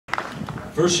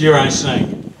First year I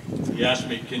sang, he asked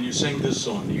me, can you sing this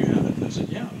song? Do you have it? And I said,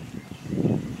 yeah.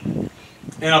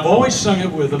 And I've always sung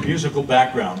it with a musical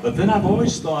background, but then I've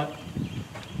always thought,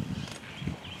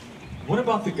 what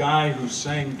about the guy who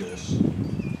sang this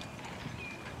in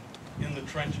the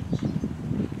trenches?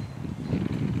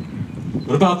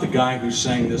 What about the guy who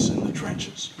sang this in the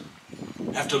trenches?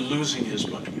 After losing his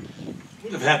buddy,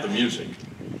 wouldn't have had the music,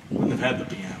 wouldn't have had the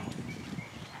piano.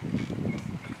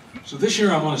 So this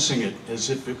year I want to sing it as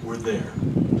if it were there,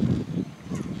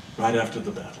 right after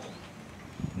the battle.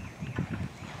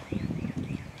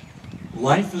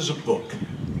 Life is a book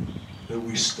that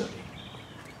we study.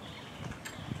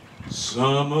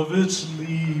 Some of its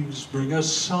leaves bring a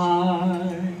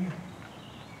sigh.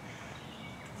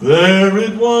 There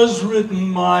it was written,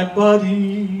 my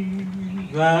buddy,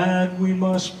 that we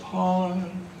must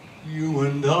part, you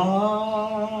and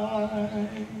I.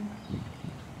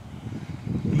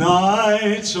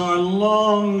 Nights are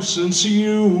long since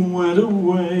you went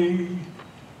away.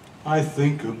 I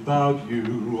think about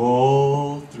you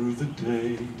all through the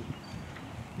day.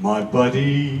 My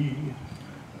buddy,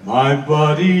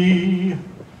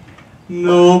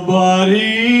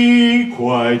 nobody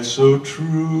quite so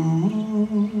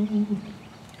true.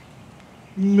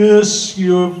 Miss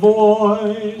your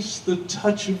voice, the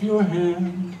touch of your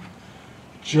hand.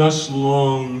 Just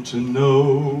long to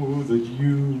know that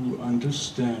you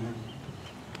understand.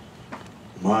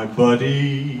 My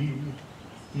buddy,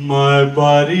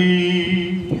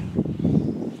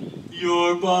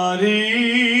 your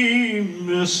body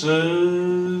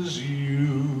misses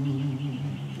you.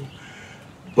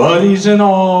 Buddies in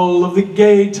all of the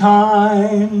gay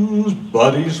times,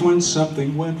 buddies when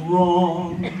something went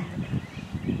wrong.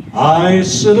 I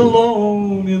sit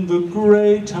alone in the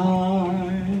gray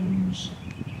times,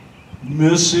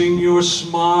 missing your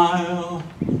smile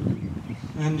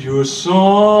and your song.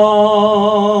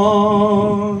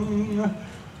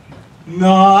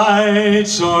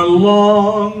 Nights are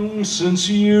long since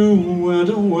you went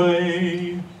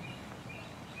away.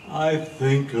 I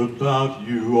think about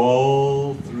you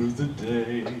all through the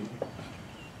day.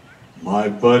 My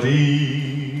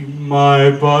buddy,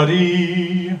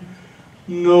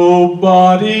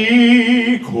 nobody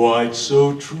quite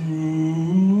so true.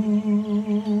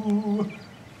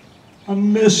 I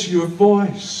miss your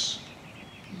voice,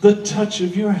 the touch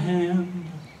of your hand.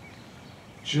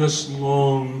 Just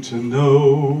long to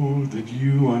know that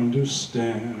you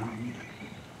understand.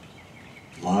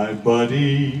 My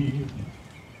buddy,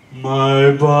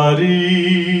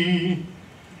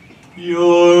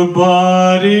 your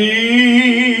body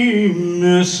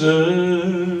misses